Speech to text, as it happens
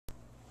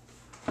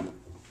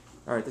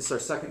All right, this is our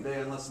second day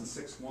on lesson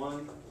 6.1.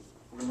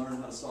 We're going to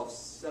learn how to solve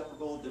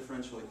separable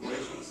differential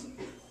equations.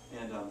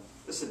 And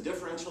this is a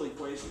differential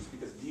equations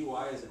because dy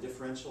is a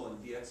differential and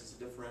dx is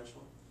a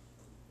differential.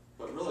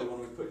 But really,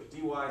 when we put dy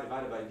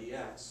divided by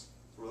dx, so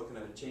we're looking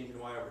at a change in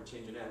y over a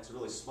change in x, a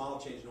really small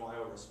change in y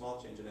over a small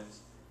change in x.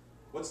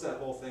 What's that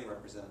whole thing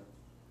represent?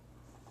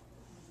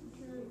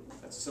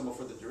 That's a symbol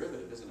for the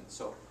derivative, isn't it?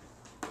 So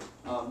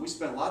we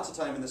spent lots of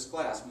time in this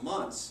class,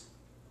 months,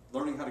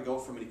 learning how to go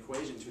from an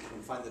equation to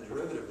and find the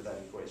derivative of that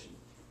equation.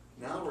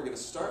 Now we're going to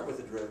start with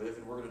the derivative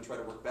and we're going to try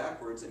to work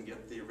backwards and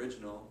get the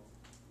original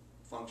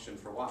function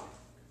for y.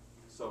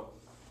 So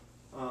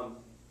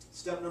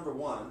step number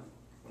one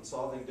when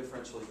solving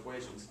differential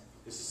equations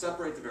is to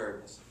separate the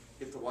variables.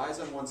 Get the y's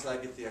on one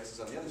side, get the x's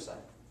on the other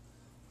side.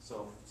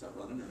 So is that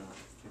running or not?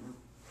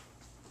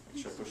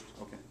 Make sure I pushed.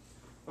 Okay.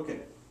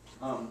 Okay.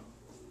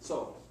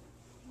 So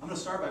I'm going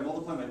to start by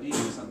multiplying by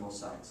dx on both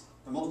sides.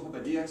 If I multiply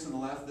by dx on the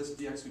left, this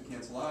dx would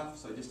cancel off,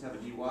 so I just have a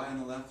dy on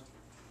the left.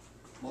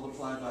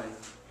 Multiply by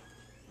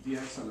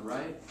dx on the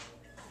right, it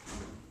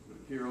would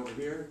appear over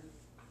here.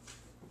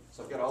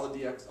 So I've got all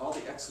the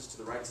x's to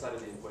the right side of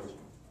the equation.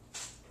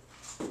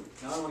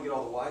 Now I want to get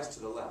all the y's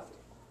to the left.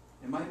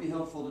 It might be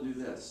helpful to do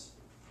this.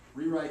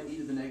 Rewrite e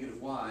to the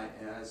negative y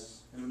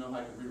as, anyone know how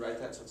I could rewrite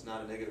that so it's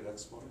not a negative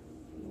exponent?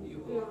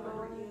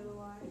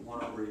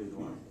 1 over e to the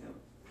y, yep.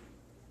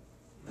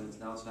 And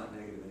now it's not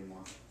negative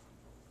anymore.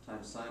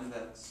 Times sine of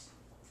x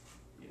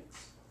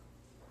dx.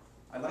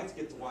 I'd like to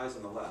get the y's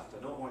on the left.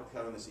 I don't want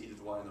having this e to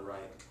the y on the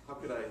right. How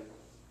could I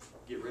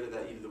get rid of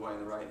that e to the y on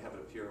the right and have it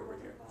appear over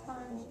here?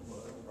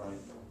 Right.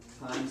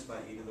 Times by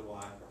e to the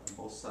y on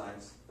both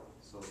sides.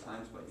 So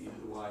times by e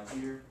to the y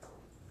here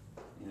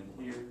and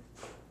here.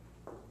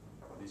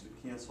 These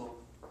would cancel.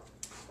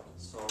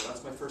 So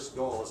that's my first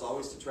goal, is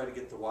always to try to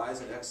get the y's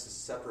and x's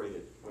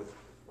separated with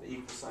the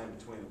equal sign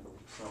between them.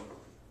 So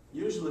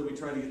usually we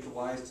try to get the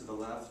y's to the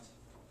left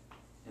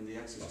and the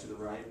x's to the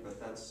right, but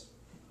that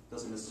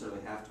doesn't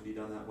necessarily have to be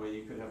done that way.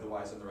 You could have the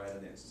y's on the right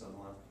and the x's on the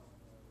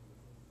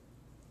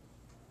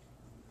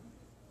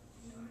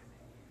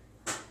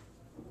left.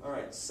 All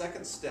right,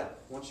 second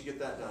step, once you get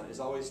that done, is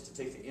always to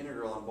take the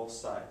integral on both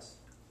sides.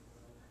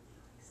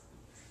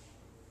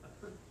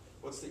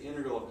 What's the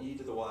integral of e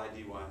to the y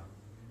dy?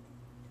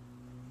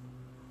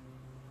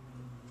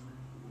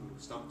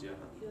 Stumped you,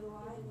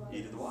 huh?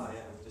 E to the y,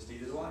 yeah, just e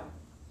to the y.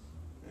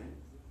 Okay.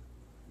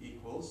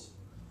 Equals,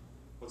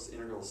 what's the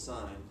integral of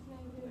sine?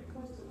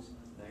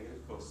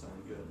 Negative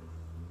cosine, good.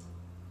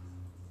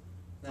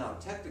 Now,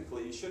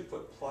 technically, you should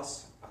put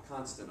plus a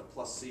constant, a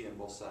plus c on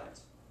both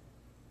sides.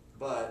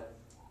 But,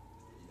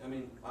 I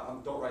mean,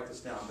 don't write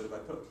this down, but if I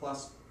put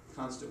plus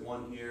constant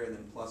 1 here and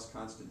then plus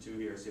constant 2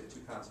 here, so you have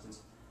two constants,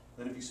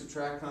 then if you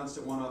subtract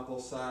constant 1 off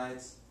both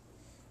sides,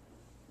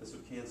 this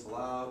would cancel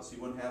out, so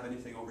you wouldn't have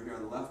anything over here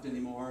on the left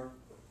anymore.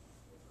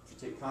 If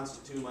you take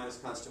constant 2 minus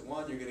constant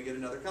 1, you're going to get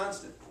another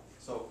constant.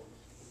 So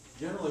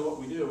generally what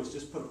we do is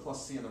just put a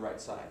plus c on the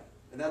right side.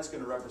 And that's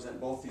going to represent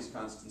both these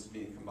constants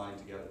being combined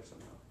together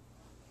somehow.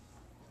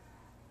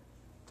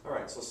 All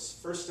right, so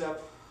first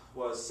step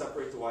was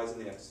separate the y's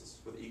and the x's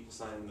with the equal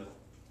sign in the middle.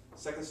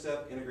 Second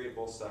step, integrate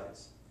both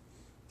sides.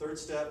 Third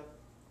step,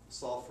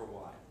 solve for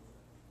y.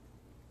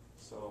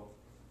 So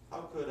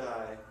how could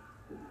I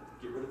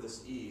get rid of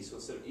this e? So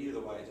instead of e to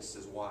the y, it just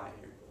says y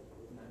here.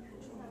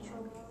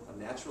 A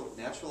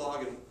natural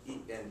log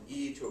and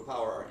e to a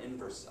power are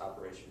inverse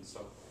operations.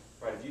 So,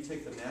 right, if you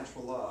take the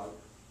natural log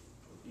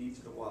of e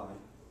to the y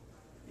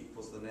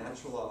equals the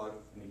natural log,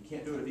 and you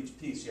can't do it of each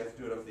piece, you have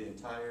to do it of the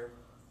entire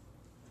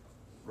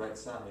right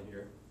side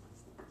here.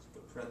 Let's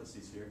put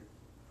parentheses here.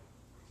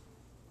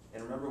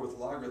 And remember, with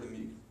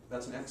logarithm,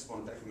 that's an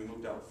exponent that can be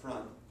moved out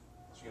front.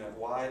 So you're going to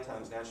have y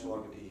times natural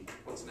log of e.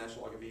 What's the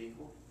natural log of e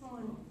equal?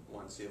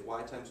 1. So you have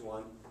y times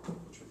 1,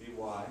 which would be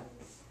y,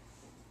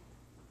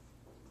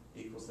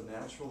 equals the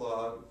natural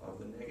log of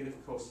the negative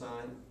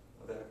cosine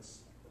of x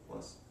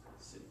plus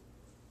c.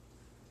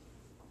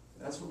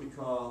 That's what we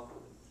call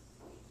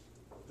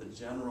the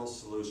general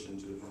solution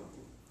to the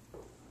problem.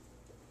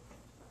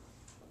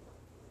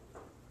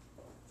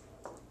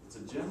 It's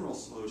a general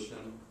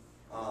solution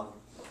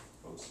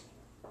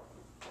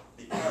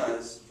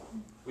because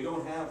we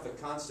don't have the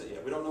constant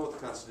yet. We don't know what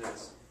the constant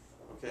is.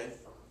 Okay?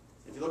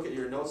 If you look at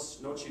your note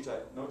sheet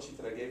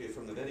that I gave you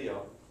from the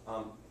video,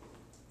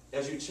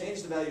 as you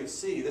change the value of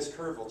c, this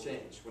curve will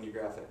change when you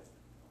graph it.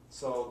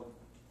 So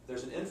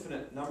there's an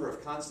infinite number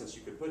of constants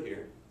you could put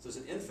here. So there's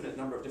an infinite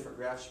number of different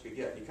graphs you could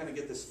get. You kind of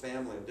get this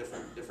family of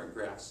different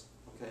graphs.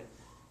 Okay?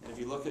 And if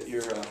you look at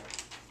your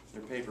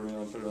paper, I'm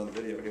going to put it on the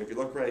video here. If you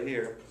look right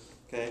here,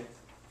 okay,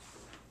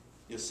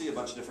 you'll see a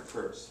bunch of different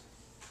curves.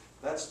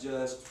 That's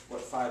just,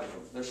 5 of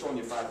them. They're showing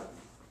you 5 of them.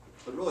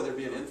 But really, there'd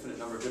be an infinite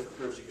number of different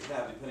curves you could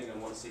have, depending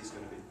on what c is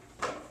going to be.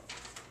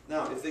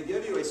 Now, if they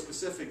give you a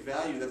specific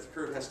value that the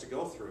curve has to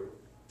go through,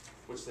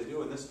 which they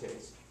do in this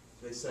case,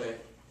 they say,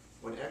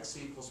 when x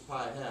equals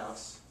pi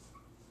halves,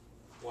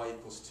 y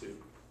equals 2.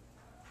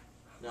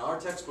 Now, our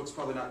textbook's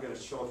probably not going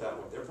to show it that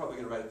way. They're probably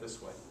going to write it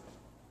this way.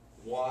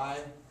 Y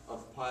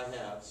of pi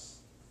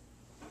halves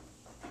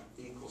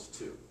equals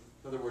 2.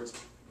 In other words,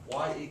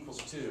 y equals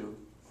 2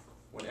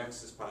 when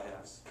x is pi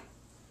halves.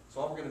 So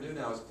all we're going to do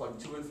now is plug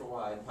 2 in for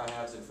y and pi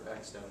halves in for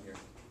x down here.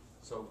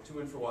 So 2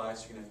 in for y,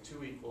 so you're going to have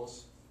 2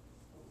 equals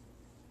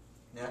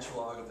natural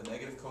log of the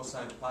negative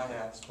cosine of pi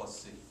halves plus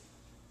c.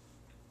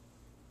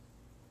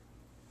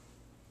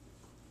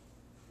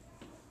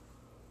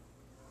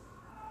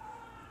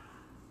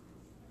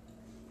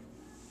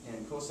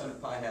 And cosine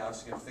of pi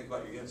halves, you're going to think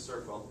about, you're in a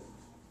circle.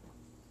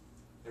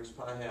 There's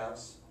pi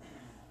halves.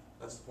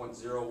 That's the point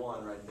 0,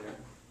 1 right there.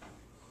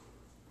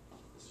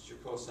 This is your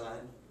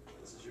cosine.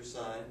 This is your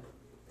sine.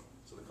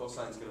 So the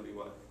cosine is going to be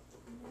what?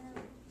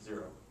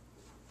 0.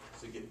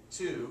 So you get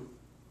 2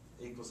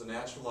 equals the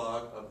natural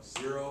log of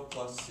 0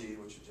 plus c,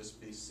 which would just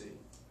be c.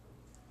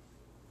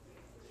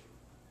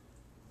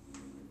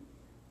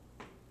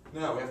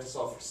 Now we have to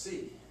solve for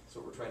c. That's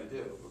what we're trying to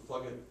do. We'll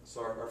plug it.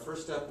 So our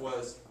first step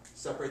was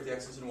separate the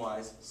x's and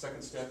y's.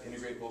 Second step,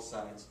 integrate both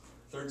sides.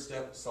 Third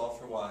step, solve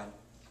for y.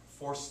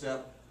 Fourth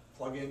step,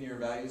 plug in your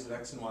values of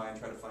x and y and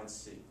try to find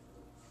c.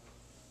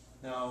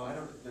 Now,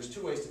 there's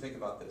two ways to think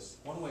about this.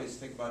 One way to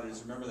think about it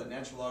is remember that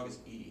natural log is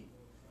e.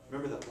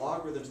 Remember that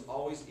logarithms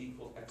always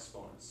equal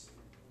exponents.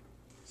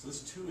 So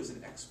this 2 is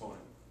an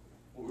exponent.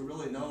 What we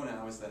really know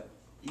now is that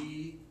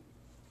e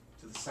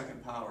to the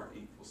second power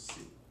equals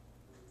c.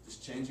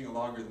 Just changing a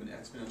logarithm in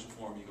exponential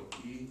form, you go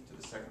e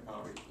to the second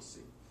power equals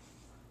c.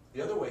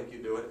 The other way you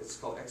do it, it's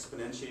called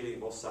exponentiating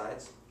both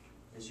sides,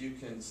 is you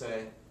can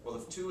say, well,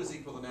 if 2 is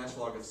equal to the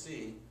natural log of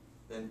c,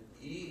 then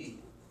e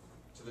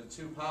to the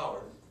 2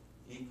 power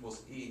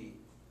equals e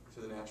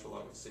to the natural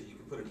log of c. You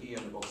can put an e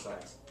under both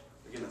sides.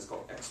 Again, that's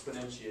called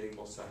exponentiating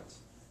both sides.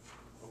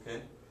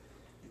 Okay?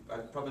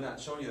 I've probably not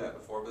shown you that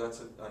before, but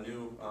that's a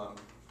new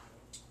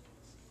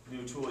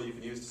tool you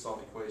can use to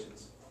solve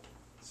equations.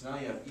 So now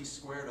you have e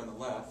squared on the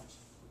left.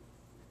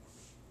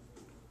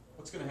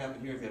 What's going to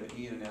happen here if you have an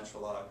e and a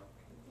natural log?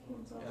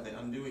 Yeah, they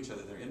undo each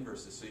other. They're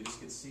inverses, so you just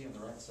get c on the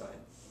right side.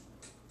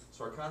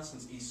 So our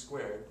constant's e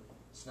squared.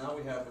 So now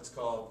we have what's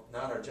called,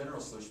 not our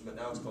general solution, but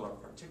now it's called our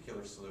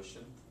particular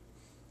solution.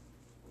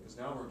 Because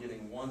now we're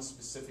getting one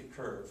specific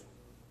curve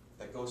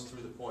that goes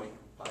through the point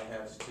pi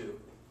halves 2.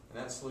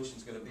 And that solution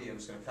is going to be, I'm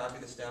just going to copy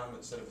this down, but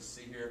instead of a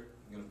c here,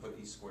 I'm going to put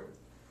e squared.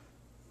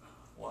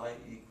 Y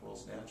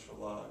equals natural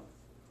log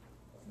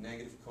of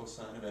negative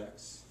cosine of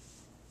x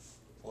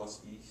plus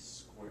e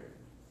squared.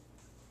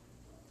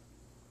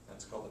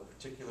 That's called the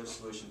particular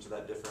solution to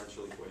that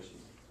differential equation.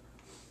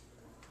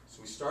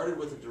 So we started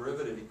with a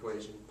derivative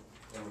equation,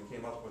 and we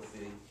came up with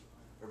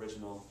the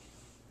original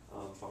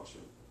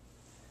function.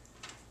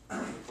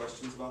 Any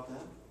questions about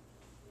that?